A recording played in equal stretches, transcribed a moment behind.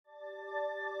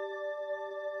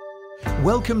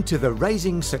Welcome to the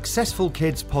Raising Successful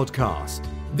Kids podcast.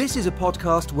 This is a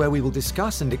podcast where we will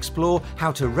discuss and explore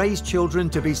how to raise children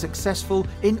to be successful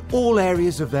in all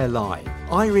areas of their life.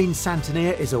 Irene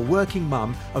Santonier is a working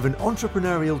mum of an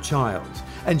entrepreneurial child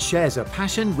and shares a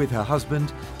passion with her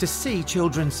husband to see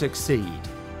children succeed.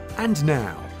 And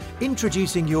now,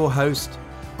 introducing your host,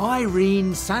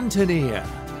 Irene Santonier.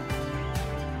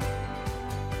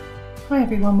 Hi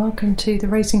everyone, welcome to the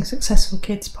Raising Successful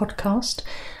Kids podcast.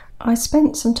 I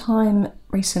spent some time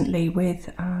recently with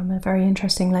a very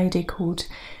interesting lady called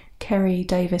Kerry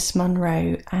Davis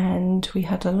Munro, and we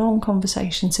had a long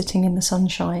conversation sitting in the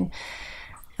sunshine,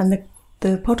 and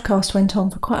the podcast went on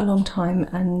for quite a long time,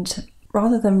 and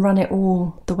rather than run it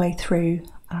all the way through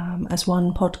as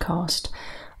one podcast,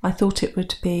 I thought it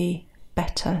would be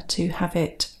better to have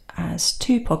it as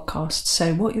two podcasts.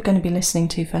 So what you're going to be listening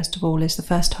to first of all is the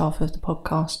first half of the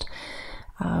podcast,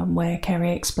 where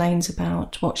Kerry explains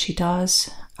about what she does,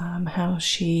 how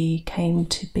she came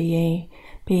to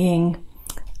being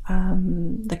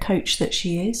the coach that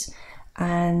she is,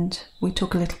 and we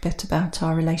talk a little bit about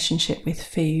our relationship with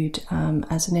food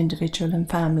as an individual and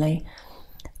family.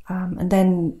 And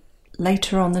then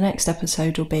later on, the next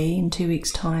episode will be in 2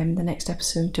 weeks' time. The next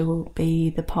episode will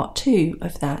be the part 2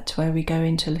 of that, where we go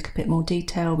into a little bit more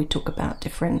detail. We talk about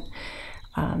different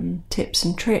tips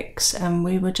and tricks, and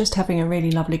we were just having a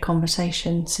really lovely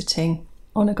conversation sitting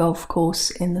on a golf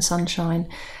course in the sunshine.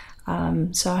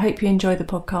 So I hope you enjoy the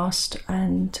podcast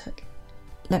and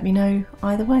let me know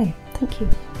either way. Thank you.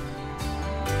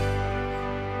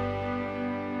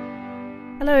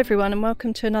 Hello everyone, and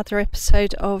welcome to another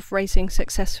episode of Raising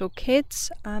Successful Kids.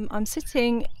 I'm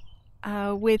sitting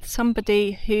with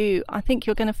somebody who I think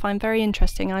you're going to find very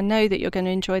interesting. I know that you're going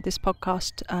to enjoy this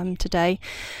podcast today,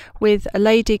 with a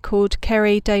lady called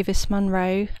Kerry Davis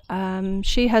Munro.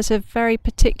 She has a very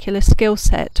particular skill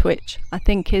set, which I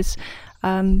think is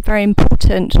very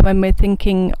important when we're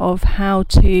thinking of how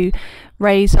to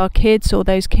raise our kids, or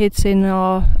those kids in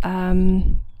our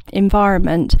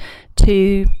environment,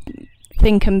 to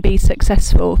think and be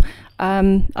successful.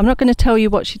 I'm not going to tell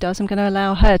you what she does. I'm going to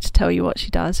allow her to tell you what she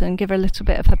does and give her a little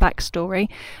bit of her backstory.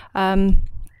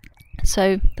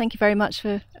 So thank you very much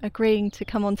for agreeing to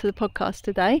come onto the podcast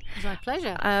today. It's my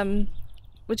pleasure.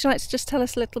 Would you like to just tell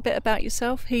us a little bit about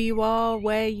yourself, who you are,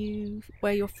 where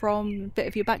you're from, a bit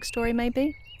of your backstory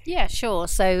maybe? Yeah, sure.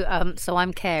 So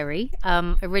I'm Kerry,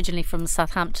 originally from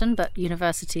Southampton, but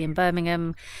university in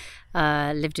Birmingham.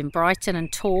 Lived in Brighton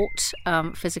and taught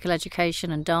physical education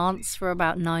and dance for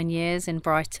about 9 years in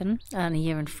Brighton and a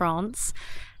year in France.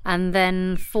 And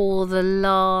then for the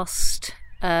last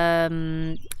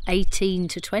 18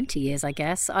 to 20 years, I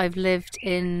guess, I've lived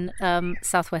in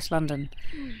southwest London.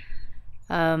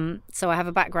 So I have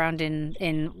a background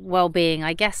in well-being,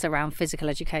 I guess, around physical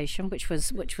education, which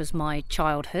was my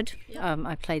childhood.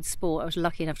 I played sport. I was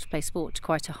lucky enough to play sport to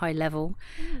quite a high level.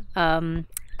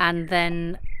 And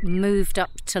then moved up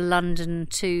to London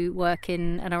to work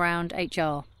in and around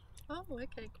HR. Oh,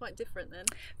 okay, quite different then.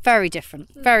 Very different,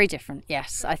 very different,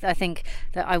 yes. I think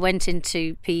that I went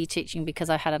into PE teaching because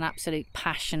I had an absolute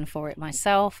passion for it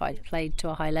myself. I played to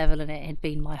a high level and it had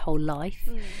been my whole life.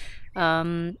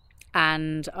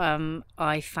 And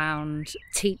I found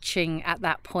teaching at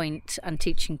that point and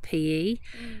teaching PE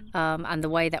and the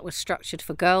way that was structured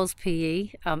for girls'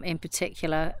 PE in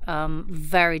particular,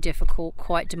 very difficult,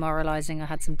 quite demoralising. I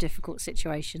had some difficult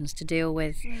situations to deal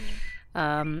with.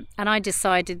 And I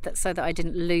decided that so that I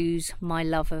didn't lose my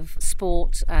love of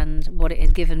sport and what it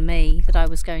had given me, that I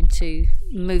was going to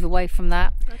move away from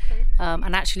that. Okay.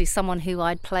 And actually someone who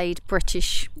I'd played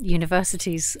British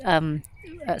universities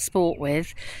sport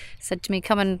with said to me,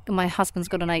 come and, my husband's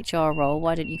got an HR role,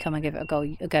 why don't you come and give it a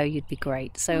go, you'd be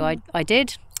great. So I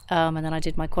did, and then I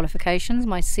did my qualifications,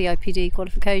 my CIPD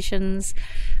qualifications,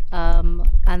 and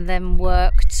then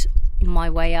worked my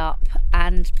way up,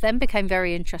 and then became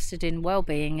very interested in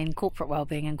well-being, in corporate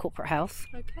well-being and corporate health.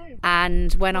 Okay.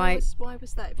 And when why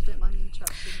was that, if you don't mind me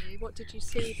interrupting you? What did you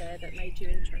see there that made you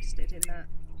interested in that?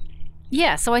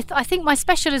 Yeah, so I think my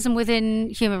specialism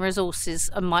within human resources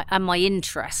and my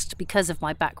interest, because of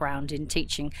my background in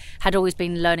teaching, had always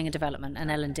been learning and development and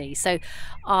L&D. So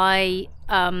I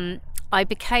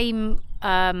became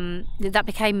that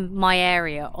became my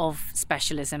area of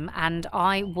specialism, and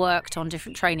I worked on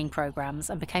different training programs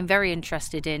and became very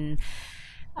interested in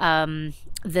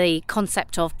the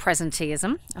concept of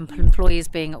presenteeism and employees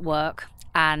being at work,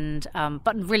 and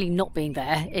but really not being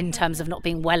there in terms of not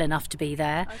being well enough to be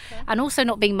there, and also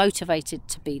not being motivated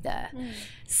to be there.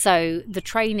 So the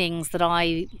trainings that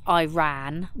I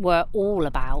ran were all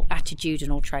about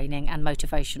attitudinal training and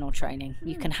motivational training.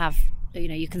 You can have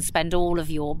you can spend all of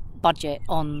your budget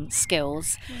on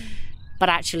skills. But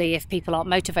actually, if people aren't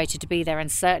motivated to be there,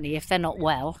 and certainly if they're not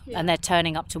well and they're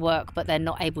turning up to work but they're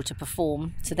not able to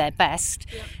perform to their best,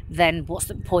 then what's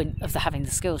the point of having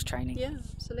the skills training? Yeah,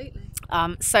 absolutely.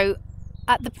 So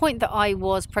at the point that I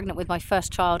was pregnant with my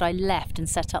first child, I left and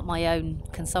set up my own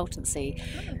consultancy.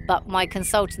 But my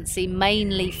consultancy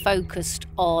mainly focused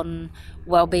on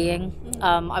well-being.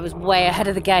 I was way ahead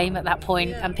of the game at that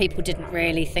point, and people didn't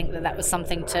really think that was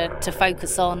something to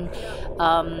focus on.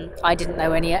 I didn't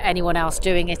know anyone else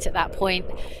doing it at that point,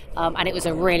 and it was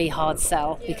a really hard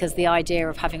sell, because the idea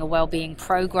of having a well-being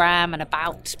program and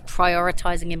about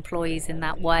prioritizing employees in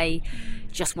that way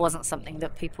just wasn't something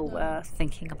that people were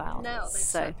thinking about. Now they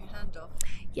slap your hand off.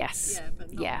 Yes. Yeah,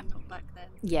 but not back then.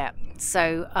 Yeah.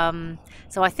 So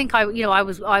I think I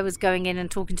was going in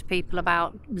and talking to people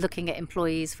about looking at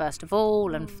employees first of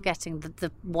all, and forgetting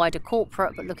the wider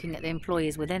corporate, but looking at the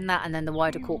employees within that, and then the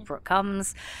wider corporate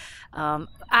comes.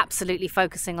 Absolutely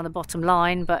focusing on the bottom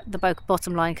line, but the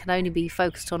bottom line can only be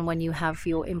focused on when you have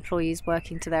your employees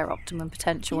working to their optimum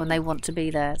potential and they want to be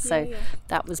there. So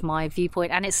that was my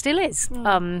viewpoint, and it still is.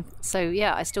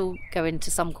 I still go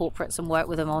into some corporates and work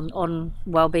with them on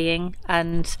well-being,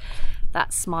 and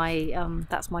that's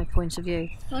my point of view.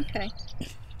 Okay.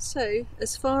 So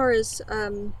as far as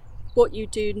what you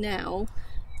do now,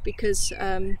 because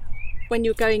when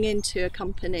you're going into a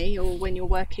company or when you're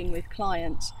working with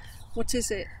clients, what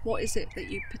is it that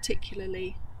you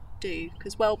particularly do?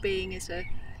 Because well-being is a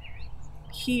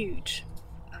huge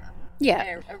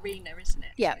arena, isn't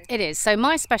it? Yeah, it is. So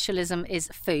my specialism is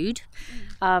food,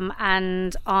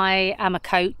 and I am a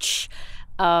coach,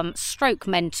 stroke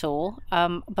mentor,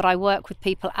 but I work with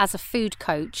people as a food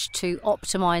coach to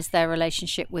optimize their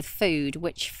relationship with food,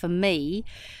 which for me,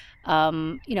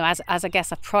 as I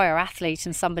guess a prior athlete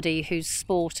and somebody whose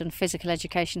sport and physical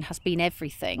education has been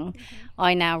everything,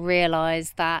 I now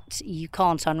realise that you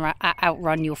can't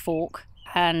outrun your fork,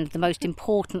 and the most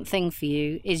important thing for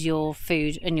you is your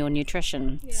food and your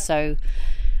nutrition. So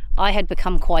I had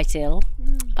become quite ill.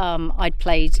 I'd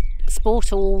played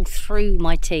sport all through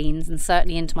my teens and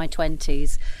certainly into my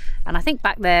 20s, and I think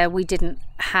back there we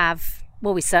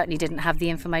certainly didn't have the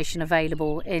information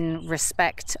available in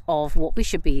respect of what we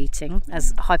should be eating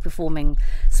as high-performing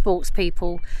sports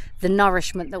people, the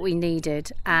nourishment that we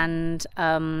needed, and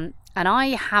I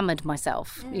hammered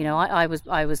myself. I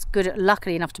was good,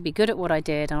 luckily enough to be good at what I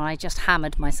did, and I just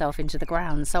hammered myself into the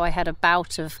ground. So I had a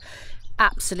bout of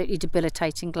absolutely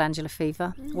debilitating glandular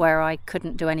fever, where I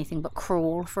couldn't do anything but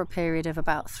crawl for a period of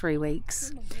about 3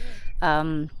 weeks.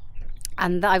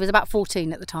 And I was about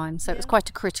 14 at the time, so it was quite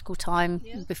a critical time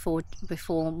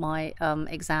before my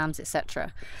exams,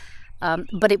 etc.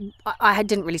 But I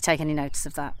didn't really take any notice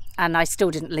of that, and I still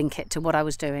didn't link it to what I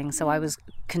was doing. So I was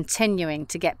continuing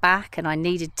to get back, and I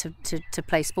needed to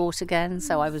play sport again.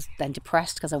 So I was then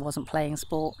depressed because I wasn't playing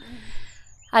sport.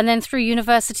 And then through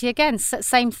university again,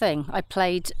 same thing. I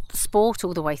played sport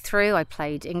all the way through. I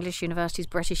played English universities,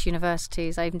 British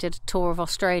universities. I even did a tour of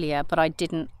Australia, but I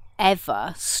didn't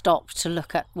ever stop to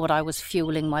look at what I was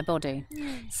fueling my body.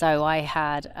 So I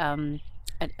had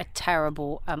a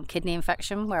terrible kidney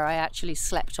infection, where I actually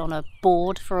slept on a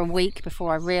board for a week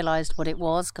before I realised what it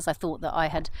was, because I thought that I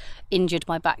had injured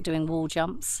my back doing wall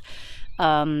jumps.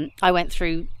 I went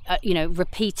through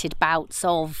repeated bouts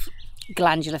of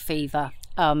glandular fever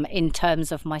in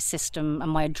terms of my system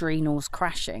and my adrenals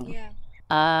crashing.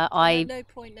 At no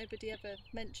point nobody ever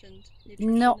mentioned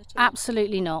nutrition at all?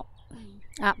 Absolutely not.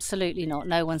 Absolutely not.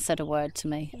 No one said a word to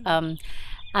me.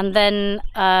 And then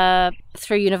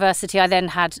through university, I then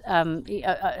had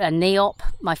a NEOP,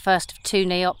 my first of 2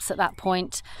 NEOPs at that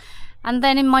point. And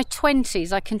then in my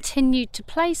 20s, I continued to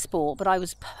play sport, but I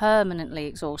was permanently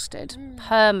exhausted,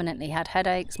 permanently had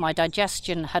headaches. My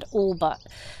digestion had all but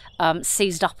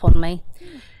seized up on me.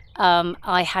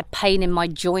 I had pain in my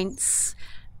joints,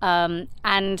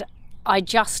 and I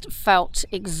just felt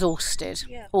exhausted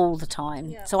all the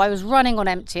time. So I was running on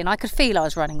empty, and I could feel I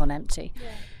was running on empty.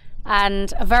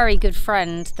 And a very good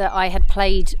friend that I had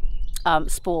played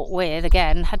sport with,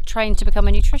 again, had trained to become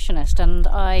a nutritionist, and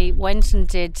I went and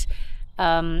did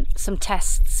some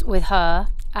tests with her,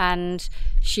 and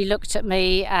she looked at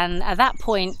me, and at that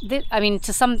point,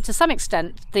 to some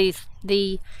extent, the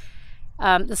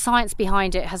science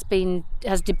behind it has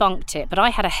debunked it, but I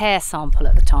had a hair sample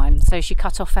at the time, so she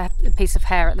cut off a piece of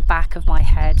hair at the back of my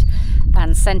head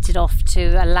and sent it off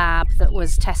to a lab that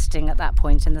was testing at that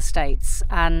point in the States,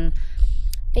 and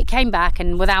it came back,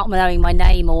 and without knowing my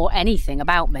name or anything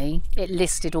about me, it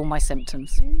listed all my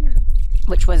symptoms,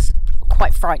 which was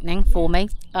quite frightening for me,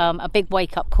 a big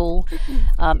wake-up call.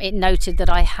 It noted that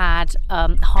I had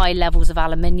high levels of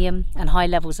aluminium and high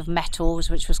levels of metals,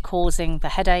 which was causing the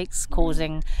headaches,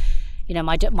 causing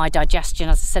my digestion,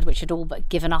 as I said, which had all but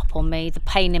given up on me, the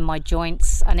pain in my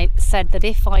joints. And it said that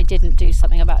if I didn't do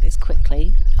something about this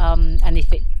quickly, and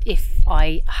if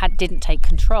I didn't take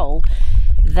control,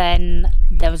 then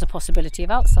there was a possibility of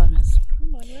Alzheimer's. Oh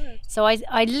my word. So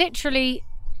I literally,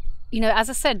 as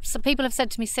I said, some people have said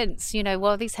to me since,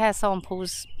 well, these hair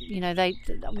samples,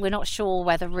 we're not sure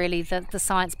whether really the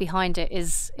science behind it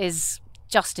is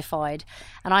justified.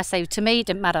 And I say, to me, it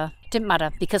didn't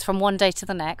matter, because from one day to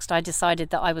the next, I decided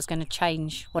that I was going to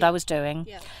change what I was doing.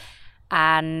 Yeah.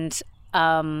 And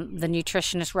the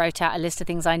nutritionist wrote out a list of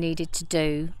things I needed to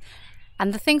do.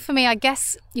 And the thing for me, I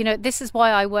guess, this is why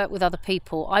I work with other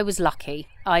people. I was lucky.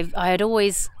 I had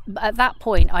always, at that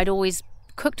point, I'd always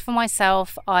cooked for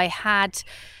myself. I had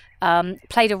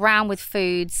played around with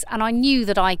foods, and I knew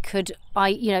that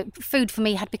food for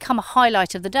me had become a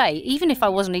highlight of the day, even if I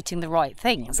wasn't eating the right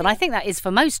things. And I think that is for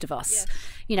most of us.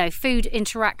 Yes. Food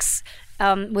interacts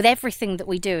with everything that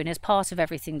we do and is part of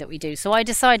everything that we do. So I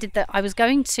decided that I was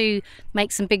going to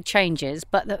make some big changes,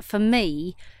 but that for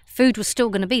me, food was still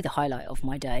going to be the highlight of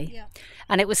my day. Yeah.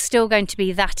 And it was still going to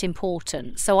be that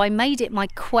important. So I made it my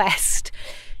quest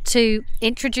to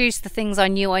introduce the things I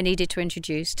knew I needed to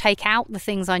introduce, take out the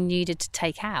things I needed to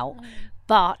take out,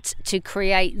 but to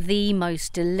create the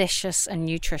most delicious and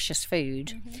nutritious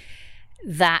food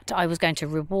that I was going to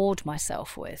reward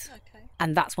myself with. Okay.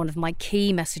 And that's one of my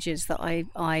key messages that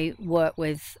I work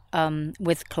with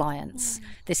clients.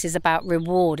 This is about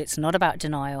reward. It's not about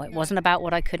denial. It wasn't about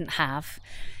what I couldn't have.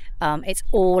 It's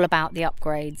all about the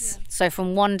upgrades. Yeah. So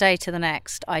from one day to the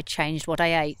next, I changed what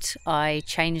I ate. I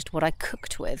changed what I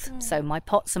cooked with. So my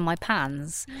pots and my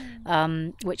pans,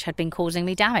 which had been causing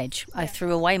me damage. I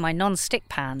threw away my non-stick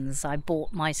pans. I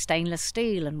bought my stainless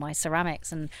steel and my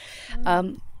ceramics. And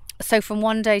so from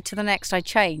one day to the next, I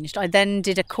changed. I then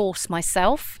did a course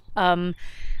myself.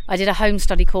 I did a home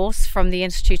study course from the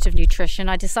Institute of Nutrition.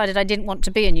 I decided I didn't want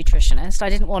to be a nutritionist. I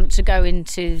didn't want to go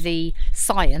into the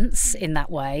science in that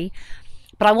way,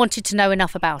 but I wanted to know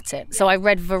enough about it. So I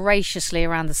read voraciously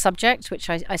around the subject, which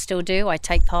I still do. I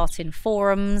take part in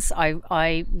forums.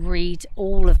 I read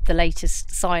all of the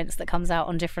latest science that comes out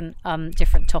on different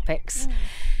topics.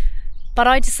 But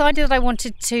I decided that I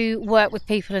wanted to work with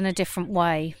people in a different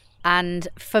way. And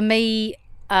for me,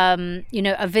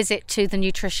 a visit to the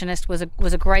nutritionist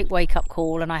was a great wake-up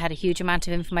call, and I had a huge amount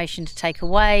of information to take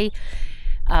away,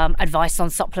 advice on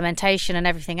supplementation and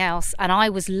everything else, and I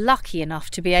was lucky enough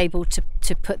to be able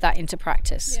to put that into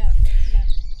practice. Yeah.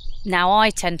 Now I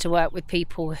tend to work with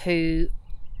people who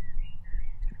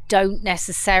don't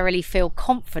necessarily feel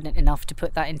confident enough to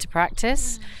put that into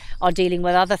practice, are dealing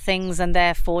with other things and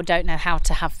therefore don't know how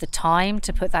to have the time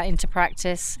to put that into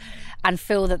practice, and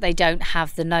feel that they don't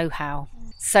have the know-how.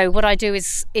 So what I do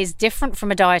is different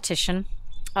from a dietitian.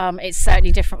 It's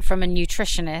certainly different from a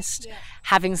nutritionist. Yeah.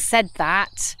 Having said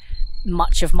that,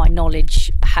 much of my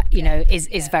knowledge,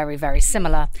 is very, very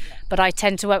similar. Yeah. But I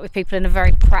tend to work with people in a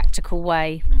very practical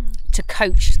way to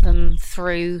coach them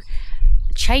through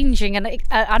changing and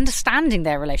understanding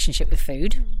their relationship with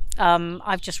food.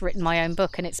 I've just written my own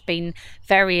book, and it's been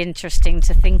very interesting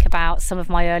to think about some of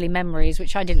my early memories,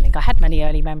 which I didn't think I had many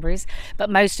early memories,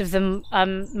 but most of them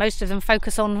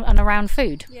focus on and around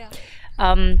food. Yeah.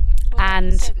 And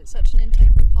like you said, it's such an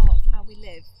integral part of how we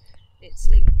live. It's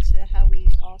linked to how we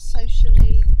are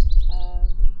socially.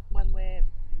 When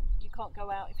you can't go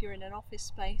out if you're in an office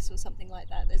space or something like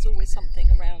that. There's always something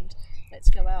around. Let's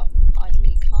go out and either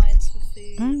meet clients for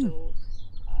food or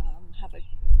have a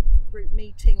group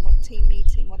meeting or team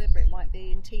meeting, whatever it might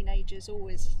be. And teenagers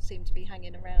always seem to be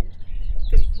hanging around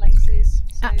food places.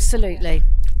 So,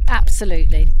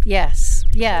 absolutely, yes,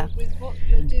 yeah. So with what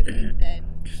you're doing, then,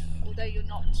 although you're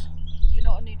not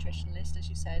a nutritionist, as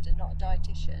you said, and not a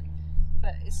dietitian,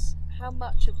 but how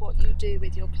much of what you do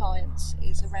with your clients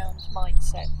is around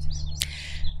mindset?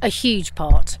 A huge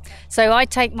part. So I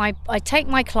take my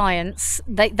clients,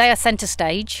 they are centre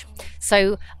stage.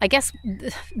 So I guess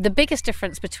the biggest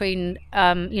difference between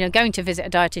going to visit a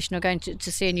dietitian or going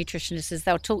to see a nutritionist is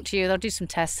they'll talk to you, they'll do some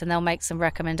tests, and they'll make some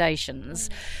recommendations.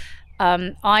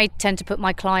 I tend to put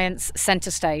my clients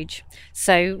centre stage.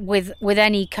 So with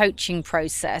any coaching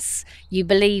process, you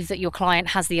believe that your client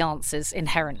has the answers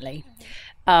inherently.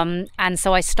 And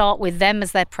so I start with them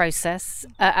as their process,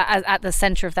 at the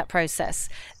centre of that process.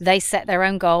 They set their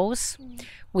own goals.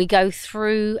 We go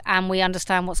through and we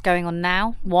understand what's going on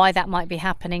now, why that might be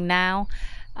happening now.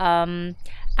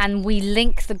 and we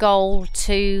link the goal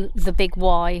to the big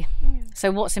why.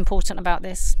 So what's important about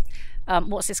this?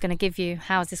 What's this going to give you?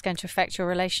 How is this going to affect your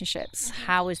relationships?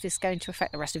 How is this going to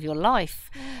affect the rest of your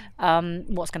life?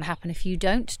 What's going to happen if you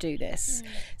don't do this?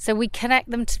 So we connect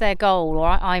them to their goal, or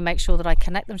I make sure that I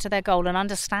connect them to their goal and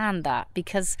understand that,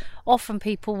 because often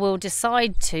people will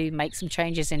decide to make some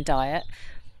changes in diet,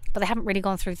 but they haven't really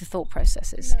gone through the thought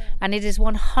processes. And it is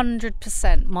 100%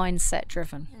 mindset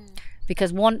driven.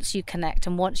 Because once you connect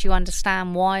and once you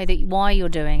understand why you're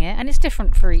doing it, and it's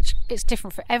different for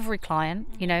every client,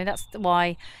 you know, that's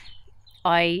why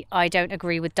I don't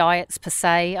agree with diets per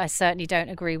se. I certainly don't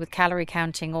agree with calorie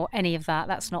counting or any of that.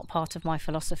 That's not part of my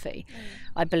philosophy.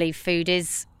 I believe food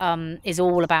is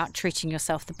all about treating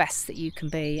yourself the best that you can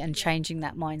be and changing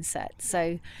that mindset.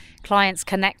 So clients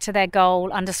connect to their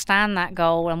goal, understand that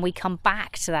goal, and we come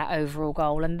back to that overall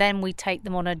goal, and then we take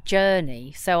them on a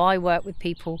journey. So I work with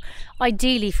people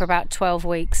ideally for about 12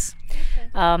 weeks.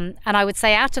 And I would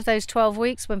say out of those 12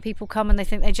 weeks, when people come and they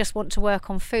think they just want to work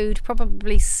on food,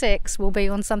 probably 6 will be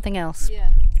on something else.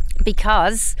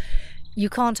 Because you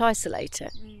can't isolate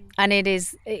it. And it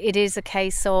is a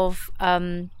case of,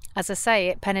 as I say,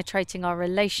 it penetrating our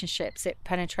relationships, it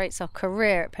penetrates our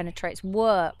career, it penetrates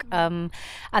work, and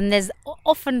there's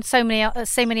often so many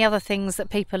other things that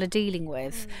people are dealing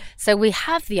with. So we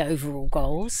have the overall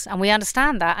goals, and we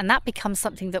understand that, and that becomes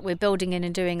something that we're building in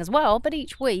and doing as well. But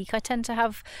each week, I tend to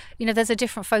have, there's a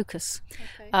different focus,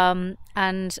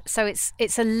 and so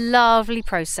it's a lovely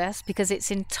process because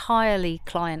it's entirely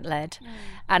client led,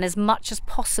 and as much as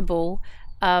possible,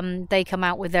 they come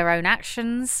out with their own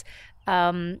actions.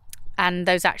 And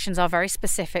those actions are very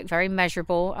specific, very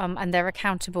measurable, and they're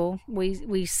accountable.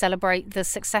 We celebrate the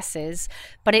successes,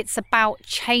 but it's about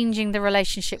changing the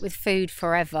relationship with food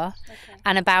forever,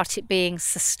 and about it being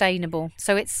sustainable.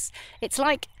 So it's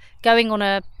like going on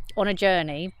a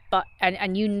journey, but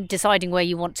and you deciding where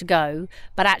you want to go,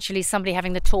 but actually somebody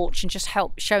having the torch and just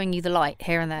help showing you the light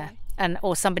here and there,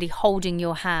 or somebody holding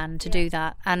your hand to do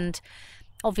that. And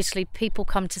obviously people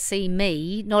come to see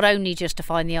me not only just to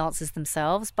find the answers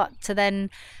themselves, but to then,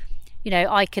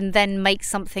 I can then make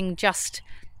something,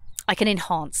 I can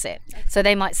enhance it. So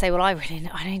they might say, well, I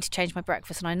need to change my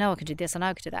breakfast, and I know I can do this and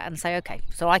I can do that, and say, okay,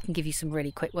 so I can give you some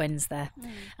really quick wins there,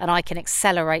 and I can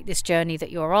accelerate this journey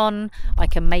that you're on. I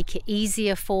can make it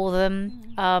easier for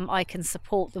them. I can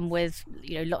support them with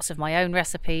lots of my own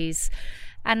recipes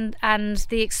and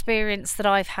the experience that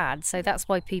I've had. So that's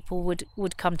why people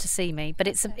would come to see me. But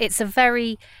it's a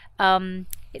very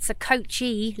it's a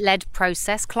coachee led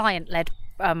process, client led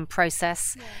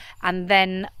process, and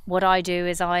then what I do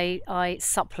is I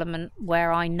supplement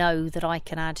where I know that I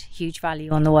can add huge value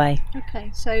on the way.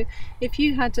 Okay, so if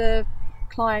you had a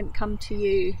client come to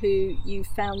you who you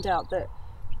found out that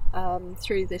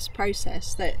through this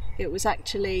process that it was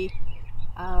actually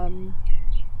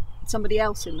somebody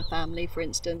else in the family, for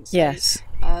instance, yes,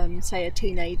 say a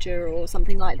teenager or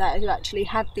something like that, who actually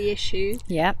had the issue,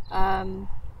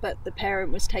 but the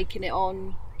parent was taking it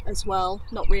on as well,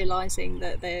 not realizing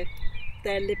that they're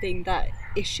living that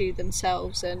issue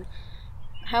themselves. And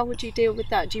how would you deal with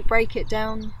that? Do you break it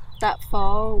down that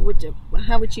far?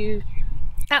 How would you?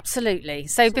 Absolutely.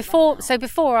 So before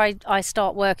I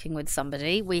start working with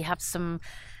somebody, we have some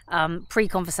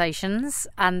pre-conversations,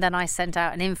 and then I send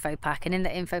out an info pack, and in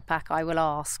the info pack I will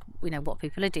ask what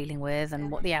people are dealing with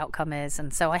and what the outcome is,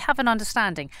 and so I have an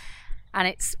understanding. And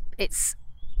it's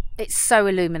so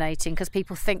illuminating, because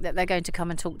people think that they're going to come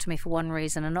and talk to me for one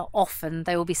reason, and often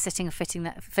they will be sitting and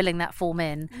filling that form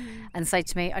in and say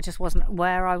to me, I just wasn't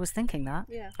aware I was thinking that.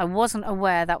 I wasn't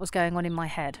aware that was going on in my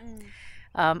head.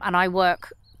 And I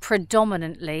work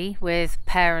predominantly with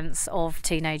parents of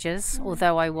teenagers,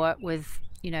 although I work with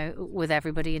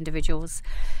everybody, individuals,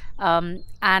 and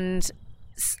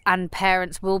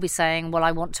parents will be saying, well,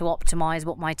 I want to optimize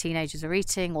what my teenagers are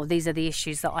eating, or these are the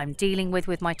issues that I'm dealing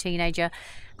with my teenager.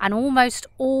 And almost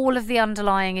all of the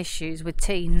underlying issues with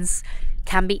teens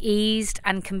can be eased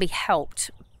and can be helped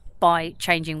by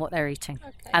changing what they're eating,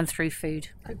 and through food.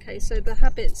 Okay, so the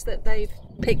habits that they've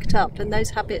picked up, and those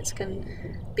habits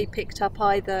can be picked up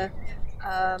either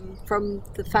from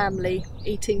the family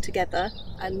eating together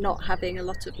and not having a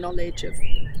lot of knowledge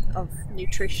of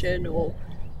nutrition or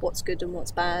what's good and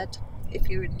what's bad, if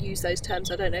you would use those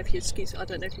terms. I don't know if you use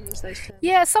those terms.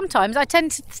 Yeah, sometimes I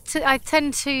tend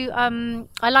to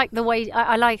I like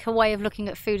a way of looking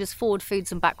at food as forward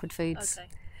foods and backward foods.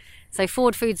 So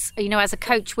Forward Foods, you know, as a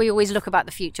coach, we always look about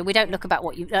the future. We don't look about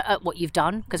what you've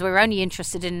done, because we're only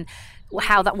interested in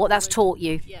what that's taught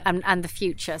you and the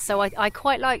future. So I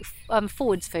quite like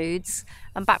Forwards Foods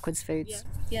and Backwards Foods.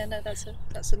 Yeah, no, that's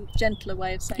a gentler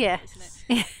way of saying it,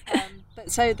 isn't it?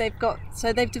 But so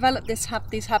they've developed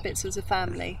these habits as a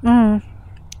family.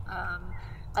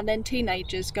 And then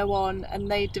teenagers go on and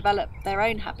they develop their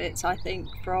own habits, I think,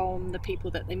 from the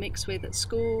people that they mix with at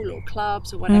school or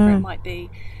clubs or whatever it might be.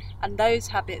 And those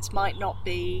habits might not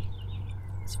be,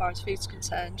 as far as food's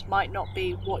concerned, might not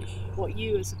be what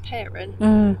you as a parent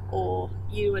or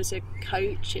you as a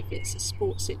coach, if it's a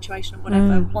sports situation or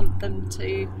whatever, want them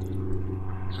to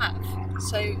have.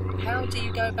 So how do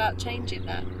you go about changing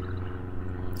that?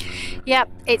 Yeah,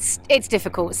 it's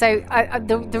difficult. So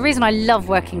the reason I love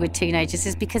working with teenagers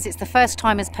is because it's the first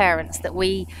time as parents that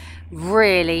we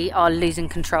really are losing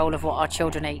control of what our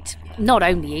children eat. Not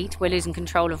only eat, we're losing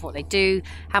control of what they do,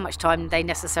 how much time they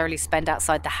necessarily spend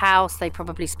outside the house. They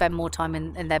probably spend more time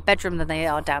in their bedroom than they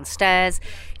are downstairs.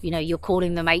 You know, you're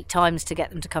calling them 8 times to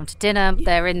get them to come to dinner.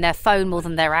 They're in their phone more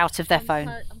than they're out of their phone.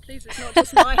 I'm pleased it's not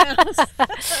just my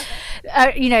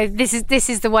house. You know, this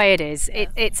is the way it is.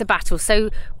 It's a battle. So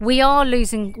we are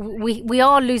losing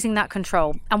that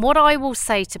control. And what I will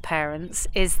say to parents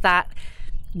is that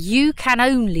you can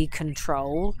only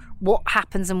control what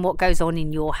happens and what goes on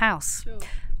in your house. Sure.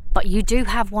 But you do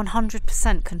have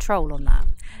 100% control on that.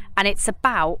 And it's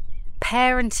about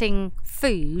parenting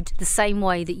food the same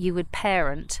way that you would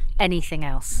parent anything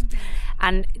else.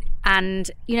 And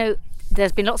you know,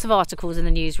 there's been lots of articles in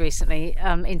the news recently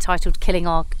entitled "Killing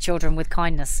Our Children with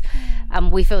Kindness."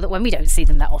 We feel that when we don't see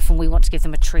them that often, we want to give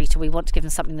them a treat, or we want to give them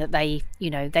something that they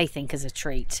think is a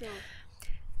treat. Sure.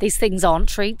 These things aren't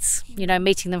treats, you know,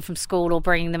 meeting them from school or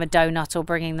bringing them a donut or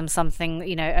bringing them something,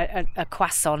 you know, a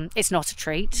croissant. It's not a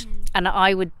treat. And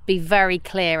I would be very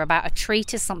clear about a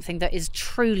treat is something that is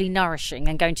truly nourishing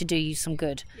and going to do you some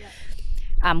good.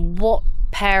 And what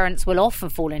parents will often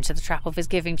fall into the trap of is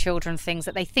giving children things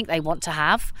that they think they want to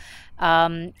have,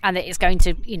 and that it's going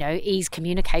to, you know, ease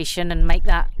communication and make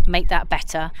that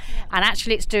better. And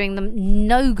actually it's doing them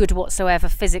no good whatsoever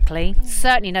physically,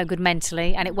 certainly no good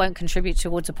mentally, and it won't contribute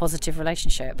towards a positive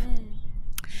relationship.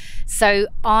 So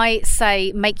I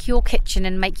say, make your kitchen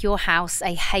and make your house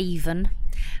a haven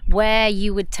where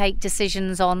you would take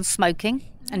decisions on smoking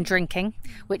and drinking,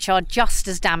 which are just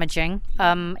as damaging.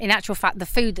 In actual fact, the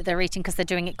food that they're eating, because they're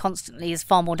doing it constantly, is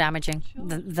far more damaging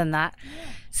than that.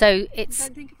 So it's... I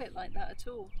don't think of it like that at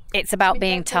all. It's about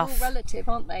being tough. They're all relative,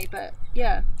 aren't they? But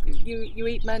yeah, you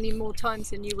eat many more times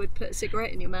than you would put a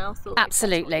cigarette in your mouth. Or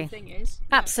Absolutely. If that's what the thing is.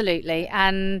 Absolutely.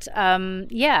 And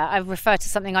I refer to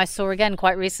something I saw again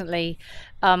quite recently,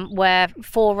 where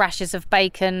 4 rashers of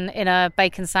bacon in a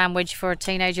bacon sandwich for a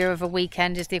teenager over a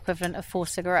weekend is the equivalent of 4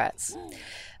 cigarettes.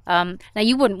 Now,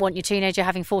 you wouldn't want your teenager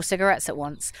having 4 cigarettes at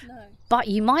once, but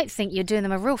you might think you're doing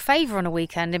them a real favour on a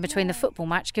weekend in between the football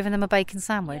match, giving them a bacon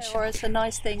sandwich. Or it's a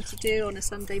nice thing to do on a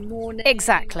Sunday morning.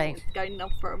 Exactly. Going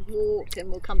off for a walk,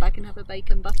 and we'll come back and have a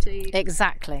bacon butty.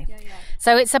 Exactly.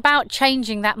 So it's about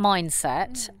changing that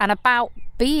mindset and about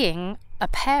being a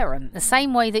parent the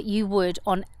same way that you would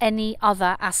on any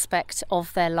other aspect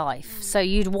of their life. So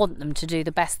you'd want them to do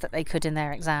the best that they could in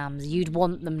their exams. You'd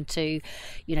want them to,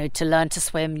 you know, to learn to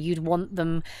swim. You'd want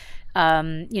them,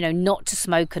 not to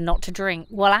smoke and not to drink.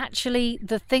 Well, actually,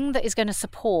 the thing that is going to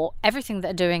support everything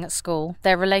that they're doing at school,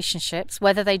 their relationships,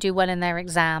 whether they do well in their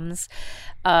exams,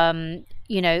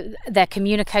 their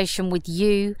communication with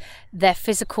you, their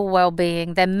physical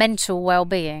well-being, their mental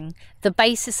well-being, the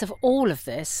basis of all of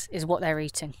this is what they're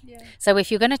eating. So if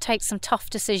you're going to take some tough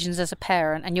decisions as a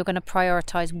parent and you're going to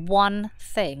prioritise one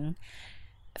thing,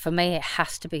 for me it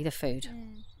has to be the food.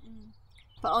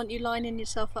 But aren't you lining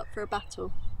yourself up for a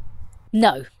battle?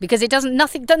 No, because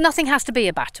nothing has to be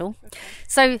a battle.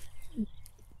 Okay.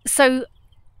 So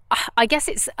I guess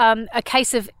it's a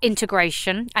case of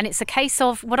integration, and it's a case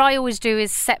of what I always do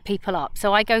is set people up.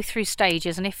 So I go through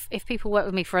stages, and if people work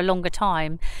with me for a longer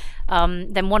time,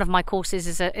 then one of my courses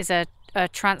is a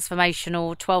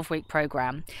transformational 12-week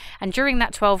program. And during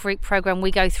that 12-week program,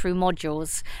 we go through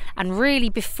modules. And really,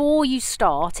 before you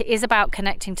start, it is about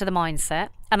connecting to the mindset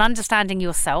and understanding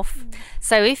yourself.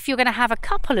 So if you're going to have a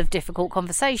couple of difficult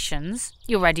conversations,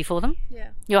 you're ready for them.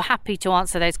 You're happy to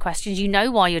answer those questions. You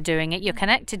know why you're doing it. You're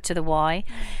connected to the why.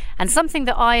 And something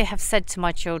that I have said to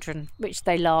my children, which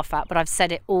they laugh at, but I've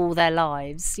said it all their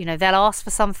lives, you know, they'll ask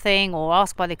for something or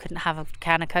ask why they couldn't have a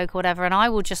can of Coke or whatever, and I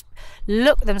will just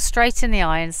look them straight in the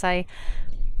eye and say,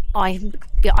 I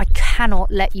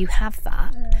cannot let you have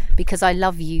that because I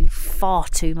love you far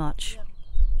too much.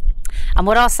 And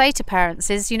what I'll say to parents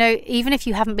is, even if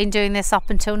you haven't been doing this up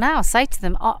until now, say to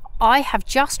them, I have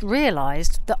just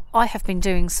realised that I have been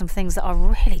doing some things that are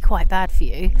really quite bad for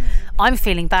you. I'm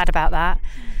feeling bad about that,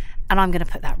 and I'm going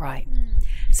to put that right.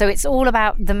 So it's all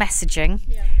about the messaging.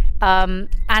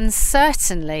 And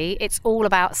certainly it's all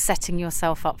about setting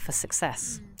yourself up for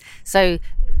success. So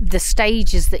the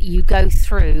stages that you go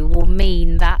through will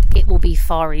mean that it will be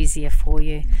far easier for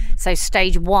you. So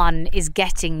stage 1 is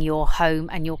getting your home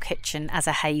and your kitchen as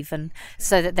a haven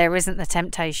so that there isn't the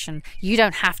temptation. You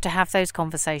don't have to have those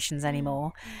conversations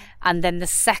anymore. And then the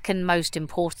second most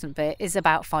important bit is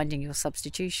about finding your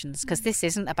substitutions, because this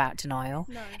isn't about denial.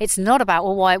 No. It's not about,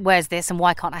 well, where's this and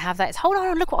why can't I have that? It's, hold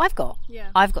on, look what I've got.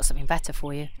 I've got something better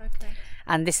for you. Okay.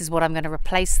 And this is what I'm going to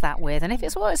replace that with. And if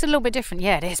it's, well, it's a little bit different,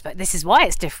 yeah, it is, but this is why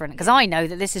it's different, because I know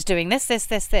that this is doing this.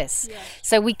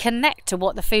 So we connect to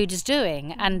what the food is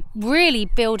doing and really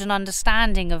build an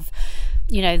understanding of,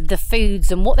 the foods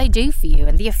and what they do for you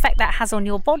and the effect that has on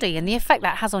your body and the effect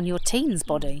that has on your teen's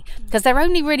body. Because they're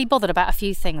only really bothered about a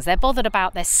few things. They're bothered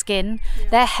about their skin,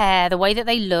 their hair, the way that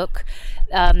they look,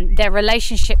 their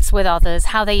relationships with others,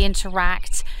 how they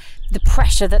interact, the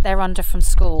pressure that they're under from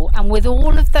school. And with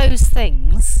all of those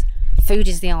things, food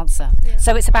is the answer.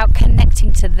 So it's about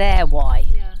connecting to their why.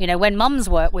 When mums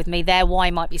work with me, their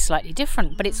why might be slightly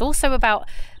different, but it's also about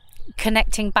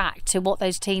connecting back to what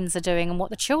those teens are doing and what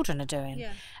the children are doing.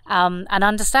 And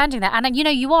understanding that. And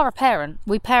you are a parent.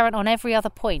 We parent on every other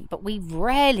point, but we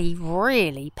rarely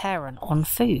really parent on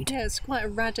food. It's quite a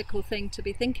radical thing to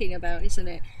be thinking about, isn't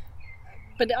it?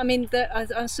 But I mean,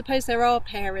 I suppose there are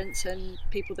parents and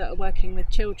people that are working with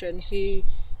children who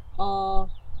are,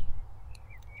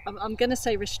 I'm going to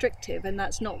say restrictive, and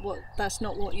that's not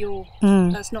what you're,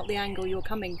 that's not the angle you're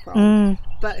coming from.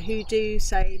 But who do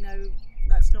say, no,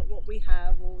 that's not what we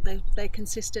have, or they're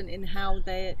consistent in how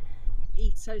they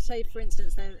eat. So say, for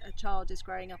instance, a child is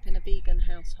growing up in a vegan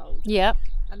household.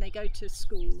 And they go to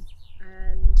school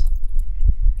and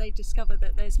they discover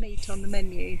that there's meat on the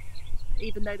menu,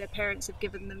 even though their parents have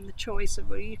given them the choice of,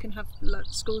 well, you can have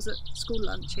school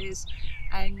lunches,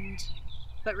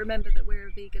 but remember that we're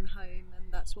a vegan home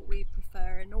and that's what we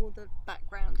prefer, and all the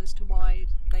background as to why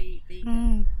they eat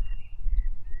vegan.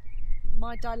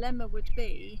 My dilemma would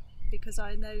be, because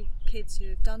I know kids who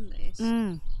have done this,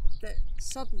 that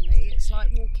suddenly it's like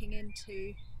walking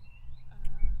into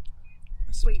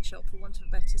a sweet shop, for want of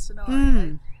a better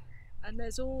scenario, and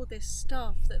there's all this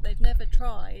stuff that they've never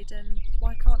tried, and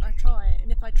why can't I try it?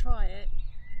 And if I try it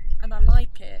and I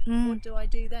like it, what do I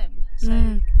do then?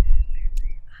 So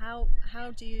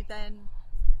how do you then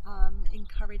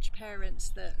encourage parents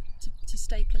to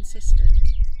stay consistent?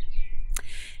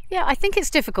 I think it's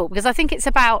difficult, because I think it's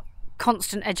about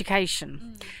constant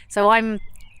education. So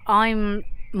I'm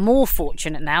more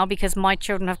fortunate now because my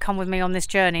children have come with me on this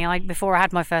journey. Before I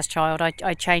had my first child,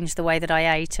 I changed the way that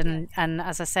I ate, and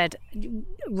as I said,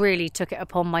 really took it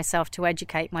upon myself to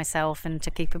educate myself and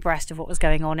to keep abreast of what was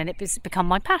going on, and it's become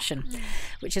my passion,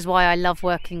 which is why I love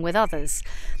working with others.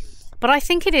 But I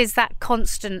think it is that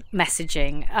constant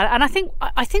messaging, and I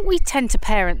think we tend to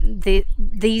parent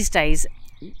these days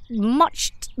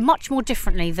much more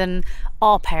differently than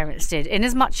our parents did, in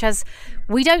as much as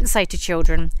we don't say to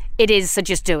children, it is, so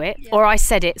just do it, or I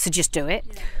said it, so just do it.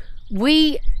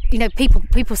 We,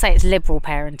 people say it's liberal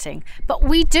parenting, but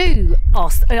we do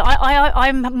ask.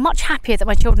 I'm much happier that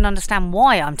my children understand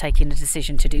why I'm taking the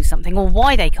decision to do something, or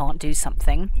why they can't do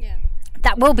something.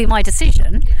 That will be my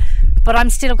decision, but I'm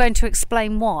still going to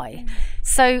explain why.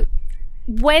 So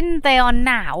when they are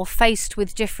now faced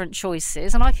with different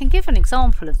choices, and I can give an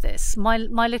example of this. My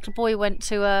little boy went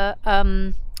to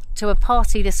a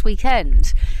party this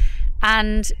weekend,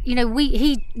 and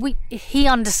he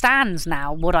understands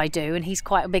now what I do, and he's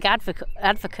quite a big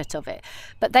advocate of it.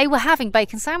 But they were having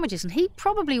bacon sandwiches, and he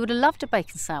probably would have loved a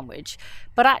bacon sandwich,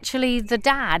 but actually the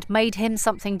dad made him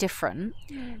something different,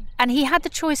 and he had the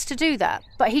choice to do that,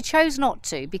 but he chose not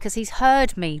to, because he's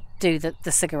heard me do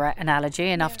the cigarette analogy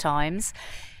enough times.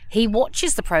 He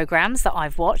watches the programs that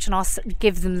I've watched, and I'll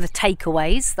give them the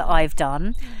takeaways that I've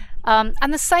done.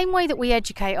 And the same way that we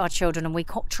educate our children and we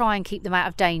try and keep them out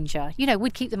of danger,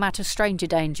 we'd keep them out of stranger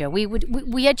danger.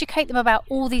 We educate them about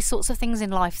all these sorts of things in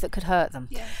life that could hurt them.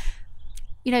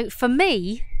 For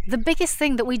me, the biggest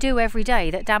thing that we do every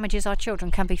day that damages our children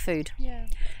can be food.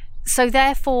 So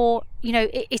therefore,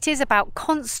 it is about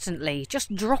constantly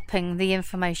just dropping the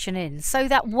information in, so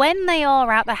that when they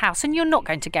are out the house, and you're not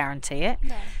going to guarantee it,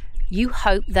 you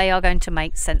hope they are going to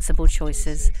make sensible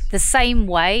choices. The same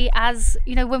way as,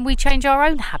 you know, when we change our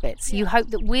own habits, you hope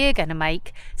that we're going to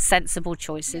make sensible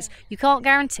choices. You can't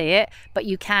guarantee it, but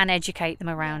you can educate them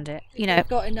around it. You know, they've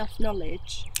got enough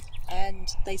knowledge and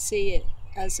they see it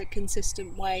as a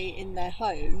consistent way in their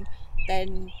home,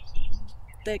 then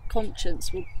their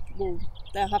conscience will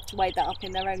they'll have to weigh that up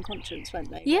in their own conscience, won't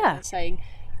they? Yeah. They're saying,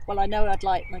 well, I know I'd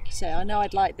like you say, I know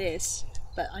I'd like this,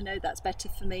 but I know that's better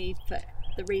for me for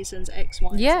the reasons X, Y,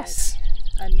 and yes. Z.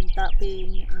 And that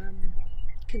being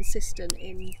consistent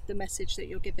in the message that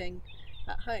you're giving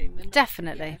at home. And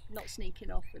definitely. Not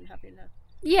sneaking off and having a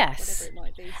yes, whatever it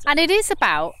might be. So and it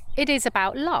is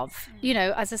about love. You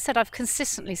know, as I said, I've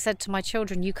consistently said to my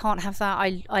children, you can't have that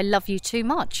I love you too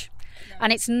much. No.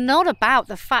 And it's not about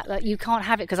the fact that you can't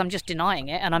have it because I'm just denying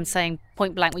it and I'm saying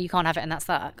point blank, well, you can't have it and that's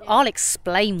that. Yeah. I'll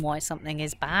explain why something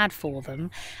is bad for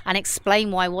them and explain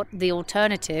what the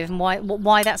alternative and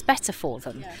why that's better for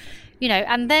them. Yeah. You know,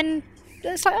 and then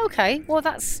it's like, okay, well,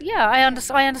 that's, I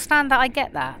understand that, I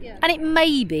get that. Yeah. And it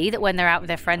may be that when they're out with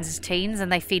their friends as teens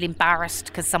and they feel embarrassed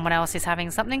because someone else is having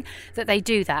something, that they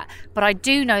do that. But I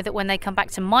do know that when they come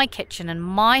back to my kitchen and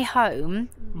my home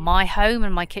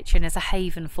and my kitchen is a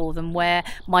haven for them where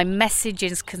my message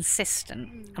is consistent.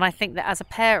 And I think that as a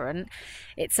parent,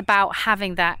 it's about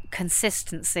having that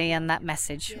consistency and that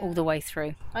message all the way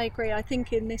through. I agree. I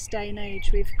think in this day and age,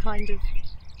 we've kind of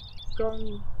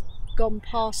gone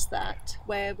past that,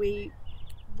 where we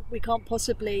can't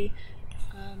possibly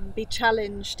be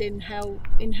challenged in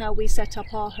how we set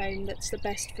up our home that's the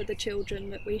best for the children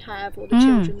that we have or the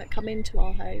children that come into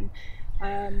our home.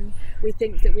 We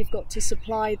think that we've got to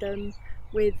supply them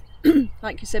with,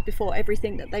 like you said before,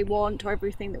 everything that they want or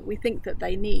everything that we think that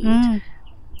they need.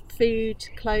 Food,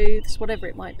 clothes, whatever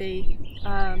it might be,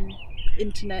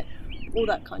 internet, all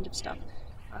that kind of stuff.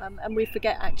 And we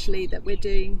forget actually that we're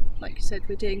doing, like you said,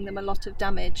 we're doing them a lot of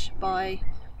damage by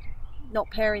not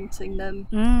parenting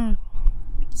them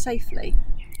safely.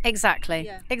 Exactly.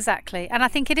 And I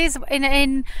think it is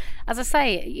in as I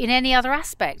say, in any other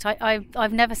aspect.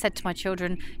 I've never said to my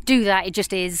children, do that, it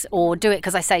just is, or do it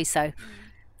because I say so.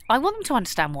 I want them to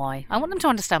understand why. I want them to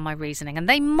understand my reasoning, and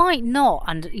they might not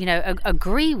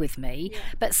agree with me,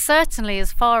 but certainly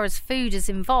as far as food is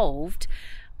involved,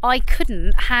 I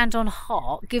couldn't, hand on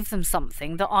heart, give them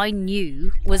something that I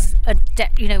knew was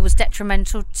was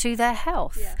detrimental to their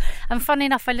health. Yeah. And funny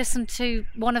enough, I listened to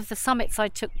one of the summits I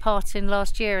took part in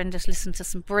last year and just listened to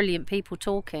some brilliant people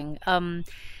talking.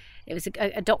 It was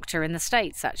a doctor in the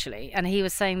States actually, and he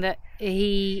was saying that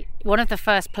one of the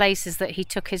first places that he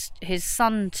took his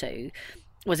son to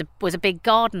was a big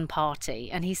garden party,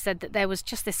 and he said that there was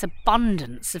just this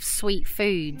abundance of sweet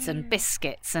foods and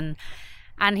biscuits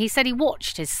and he said he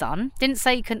watched his son, didn't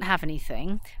say he couldn't have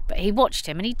anything, but he watched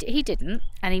him and he didn't,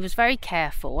 and he was very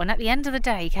careful. And at the end of the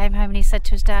day, he came home and he said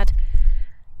to his dad,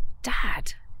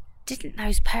 didn't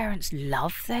those parents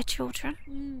love their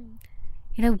children?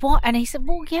 You know what? And he said,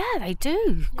 well, yeah, they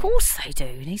do. Of course they do.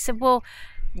 And he said, well,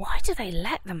 why do they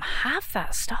let them have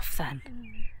that stuff then?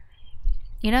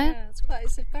 You know? Yeah,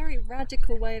 it's a very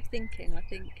radical way of thinking, I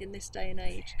think, in this day and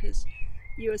age, because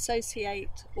you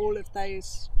associate all of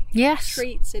those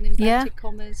treats in inverted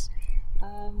commas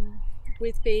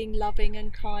with being loving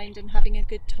and kind and having a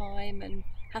good time and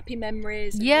happy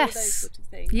memories and all those sort of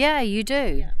things. Yeah, you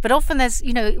do. Yeah. But often there's,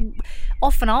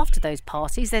 often after those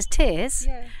parties there's tears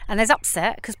and there's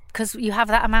upset because you have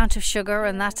that amount of sugar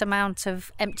and that amount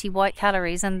of empty white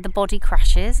calories and the body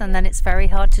crashes and then it's very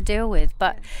hard to deal with.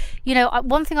 But,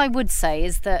 one thing I would say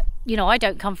is that, I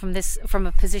don't come from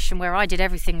a position where I did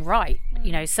everything right.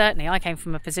 Certainly I came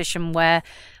from a position where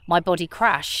my body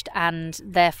crashed and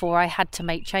therefore I had to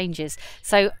make changes.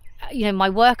 So, my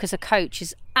work as a coach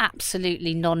is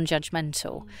absolutely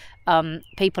non-judgmental.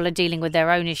 People are dealing with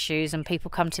their own issues and people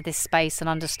come to this space and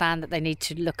understand that they need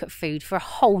to look at food for a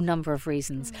whole number of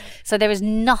reasons. So there is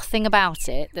nothing about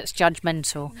it that's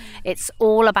judgmental. It's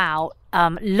all about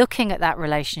looking at that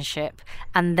relationship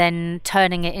and then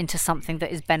turning it into something that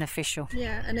is beneficial.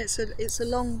 Yeah, and it's a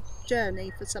long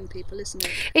journey for some people, isn't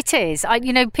it? It is.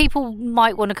 People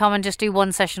might want to come and just do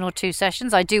one session or two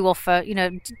sessions. I do offer,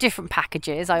 different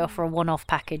packages. I offer a one-off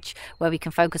package where we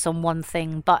can focus on one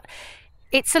thing, but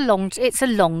it's a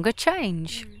longer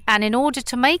change. And in order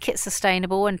to make it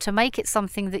sustainable and to make it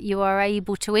something that you are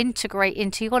able to integrate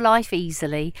into your life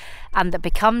easily and that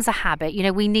becomes a habit,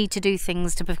 we need to do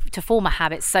things to form a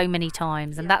habit so many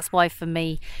times. And that's why for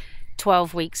me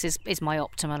 12 weeks is my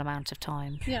optimal amount of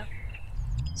time. Yeah.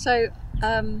 So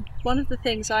one of the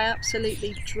things I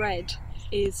absolutely dread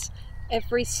is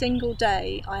every single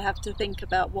day I have to think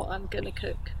about what I'm going to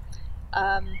cook.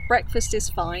 Breakfast is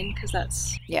fine because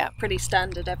that's pretty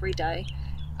standard every day.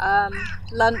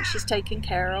 Lunch is taken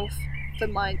care of. For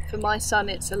my son,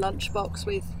 it's a lunchbox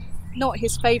with not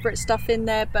his favourite stuff in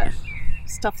there, but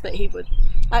stuff that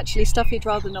stuff he'd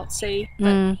rather not see.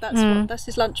 But that's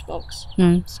his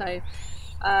lunchbox. So,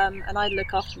 and I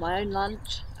look after my own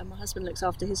lunch, and my husband looks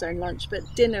after his own lunch.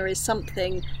 But dinner is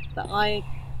something that I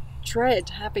dread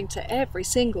having to every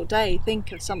single day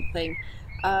think of something,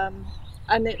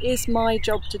 and it is my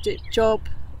job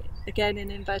again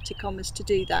in inverted commas to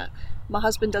do that. My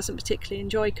husband doesn't particularly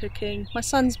enjoy cooking. My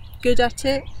son's good at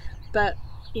it, but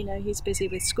he's busy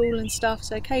with school and stuff,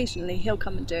 so occasionally he'll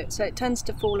come and do it. So it tends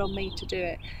to fall on me to do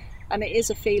it, and it is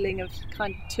a feeling of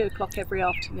kind of 2 o'clock every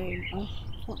afternoon. Oh,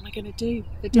 what am I going to do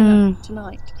for dinner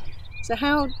tonight? So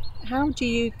how do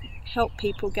you help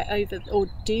people get over, or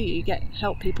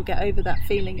help people get over that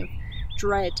feeling of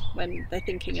dread when they're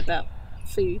thinking about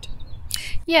food?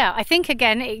 Yeah, I think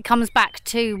again it comes back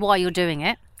to why you're doing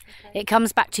it. Okay. It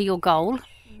comes back to your goal,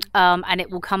 and it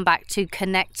will come back to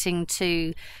connecting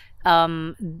to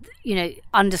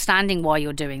understanding why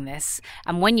you're doing this.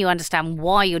 And when you understand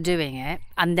why you're doing it,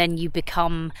 and then you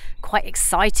become quite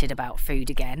excited about food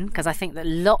again, because I think that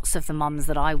lots of the mums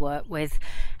that I work with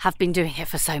have been doing it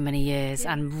for so many years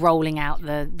and rolling out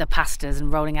the pastas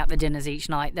and rolling out the dinners each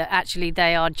night, that actually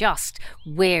they are just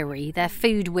weary. They're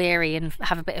food weary and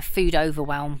have a bit of food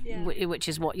overwhelm, which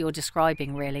is what you're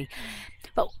describing really.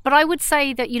 But I would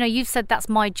say that, you've said that's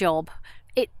my job.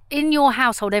 In your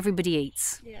household, everybody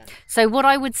eats. Yeah. So what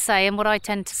I would say, and what I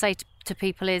tend to say to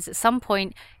people is, at some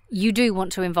point, you do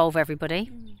want to involve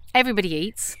everybody. Everybody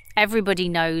eats. Everybody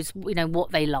knows,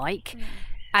 what they like.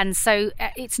 And so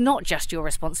it's not just your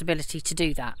responsibility to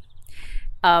do that.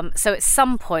 So at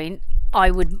some point,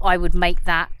 I would make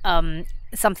that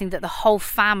something that the whole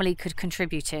family could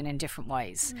contribute in different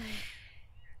ways.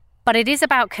 But it is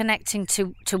about connecting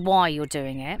to why you're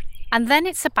doing it. And then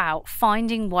it's about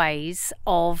finding ways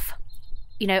of,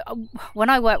 when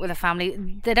I work with a family,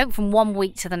 they don't from one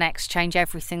week to the next change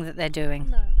everything that they're doing.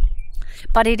 No.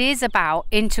 But it is about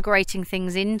integrating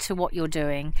things into what you're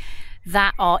doing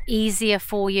that are easier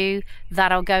for you,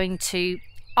 that are going to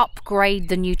upgrade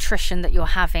the nutrition that you're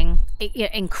having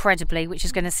incredibly, which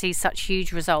is going to see such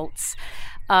huge results.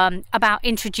 About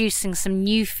introducing some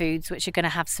new foods which are going to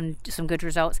have some good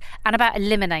results, and about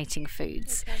eliminating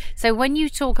foods. Okay. So when you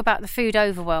talk about the food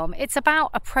overwhelm, it's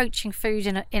about approaching food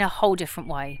in a whole different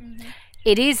way.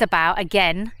 It is about,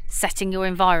 again, setting your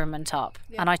environment up.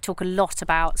 And I talk a lot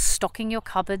about stocking your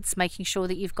cupboards, making sure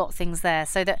that you've got things there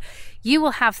so that you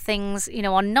will have things,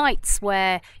 on nights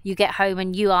where you get home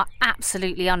and you are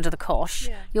absolutely under the cosh,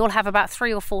 you'll have about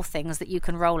 3 or 4 things that you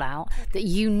can roll out that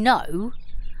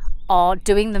are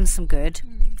doing them some good,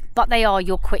 but they are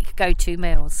your quick go-to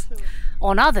meals. Sure.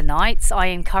 On other nights, I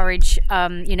encourage,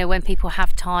 when people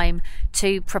have time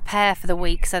to prepare for the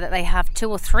week so that they have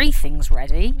 2 or 3 things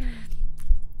ready,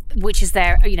 which is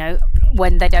there,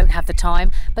 when they don't have the time.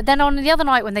 But then on the other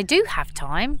night when they do have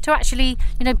time to actually,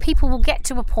 people will get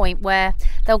to a point where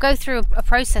they'll go through a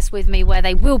process with me where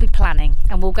they will be planning,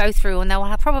 and we'll go through and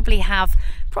they'll probably have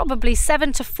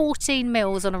 7 to 14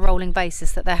 meals on a rolling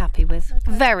basis that they're happy with,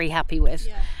 very happy with.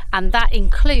 Yeah. And that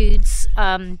includes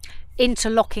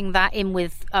interlocking that in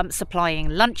with supplying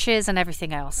lunches and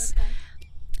everything else. Okay.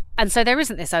 And so there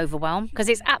isn't this overwhelm, because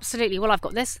it's absolutely, well, I've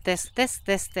got this.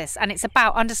 And it's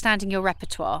about understanding your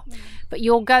repertoire. But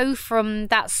you'll go from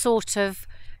that sort of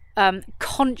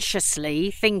consciously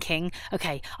thinking,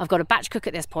 okay, I've got to batch cook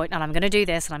at this point, and I'm going to do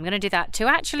this and I'm going to do that, to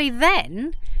actually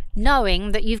then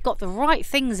knowing that you've got the right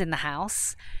things in the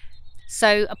house.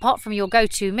 So apart from your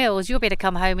go-to meals, you'll be able to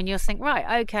come home and you'll think,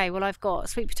 right, okay, well, I've got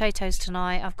sweet potatoes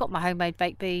tonight, I've got my homemade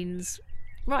baked beans.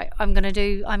 Right, I'm going to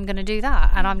do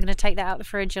that, and I'm going to take that out the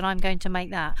fridge and I'm going to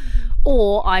make that.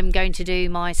 Or I'm going to do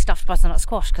my stuffed butternut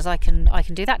squash because I can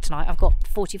do that tonight. I've got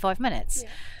 45 minutes.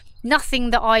 Nothing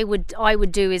that I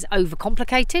would do is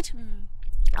overcomplicated.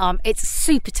 It's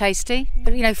super tasty,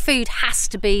 but food has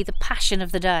to be the passion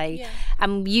of the day.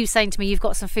 And you saying to me you've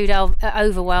got some food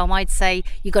overwhelm, I'd say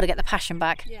you've got to get the passion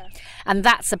back. And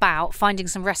that's about finding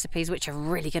some recipes which are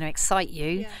really going to excite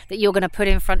you, that you're going to put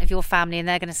in front of your family, and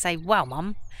they're going to say, wow,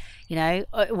 Mum,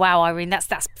 wow, Irene, that's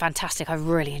fantastic, I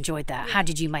really enjoyed that. How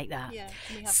did you make that?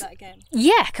 Can we have that again?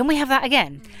 Can we have that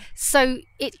again? So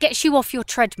it gets you off your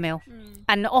treadmill.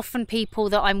 And often people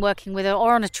that I'm working with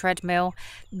are on a treadmill.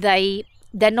 They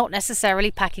they're not necessarily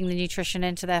packing the nutrition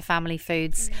into their family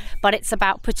foods, but it's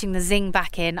about putting the zing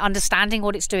back in, understanding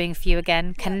what it's doing for you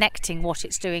again, connecting what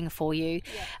it's doing for you,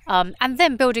 and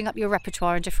then building up your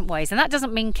repertoire in different ways. And that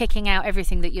doesn't mean kicking out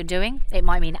everything that you're doing. It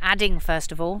might mean adding,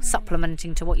 first of all,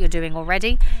 supplementing to what you're doing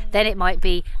already. Then it might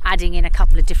be adding in a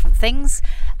couple of different things,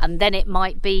 and then it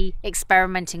might be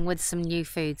experimenting with some new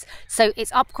foods. So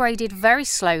it's upgraded very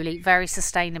slowly, very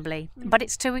sustainably, but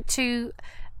it's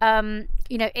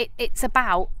it's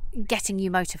about getting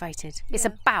you motivated. It's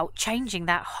about changing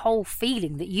that whole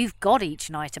feeling that you've got each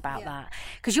night about that,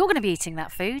 because you're going to be eating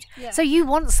that food. So you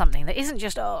want something that isn't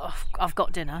just, oh, I've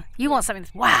got dinner. You want something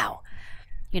that's, wow.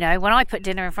 You know, when I put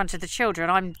dinner in front of the children,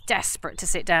 I'm desperate to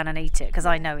sit down and eat it, because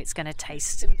I know it's going to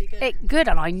taste good,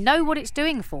 and I know what it's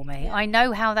doing for me. I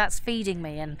know how that's feeding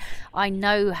me, and I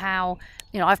know how,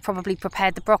 I've probably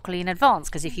prepared the broccoli in advance,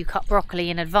 because if you cut broccoli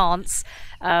in advance,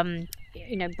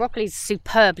 broccoli is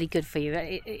superbly good for you.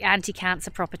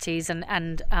 Anti-cancer properties,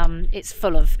 and it's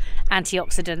full of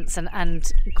antioxidants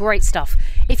and great stuff.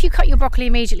 If you cut your broccoli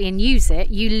immediately and use it,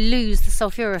 you lose the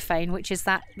sulforaphane, which is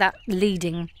that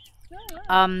leading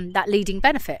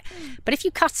benefit. But if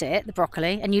you cut the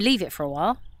broccoli, and you leave it for a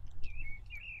while,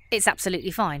 it's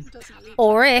absolutely fine.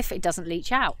 Or if it doesn't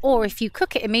leach out, or if you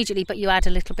cook it immediately but you add a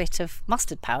little bit of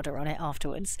mustard powder on it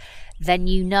afterwards, then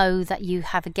you know that you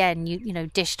have again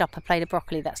dished up a plate of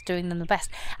broccoli that's doing them the best.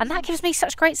 And that gives me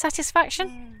such great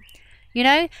satisfaction.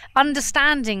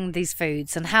 Understanding these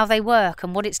foods and how they work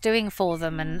and what it's doing for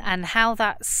them, and how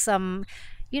that's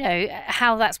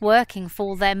how that's working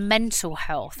for their mental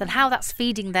health, and how that's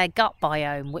feeding their gut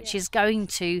biome, which is going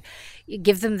to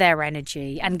give them their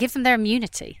energy and give them their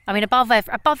immunity. I mean, above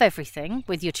everything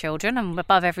with your children and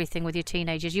above everything with your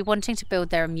teenagers, you're wanting to build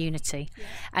their immunity,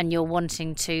 and you're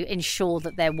wanting to ensure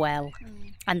that they're well.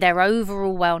 And their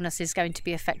overall wellness is going to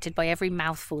be affected by every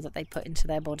mouthful that they put into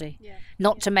their body.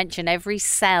 Not to mention every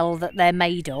cell that they're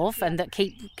made of, and that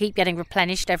keep getting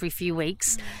replenished every few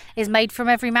weeks, is made from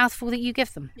every mouthful that you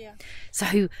give them.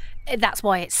 So that's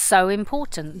why it's so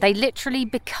important. They literally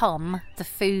become the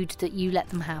food that you let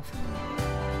them have.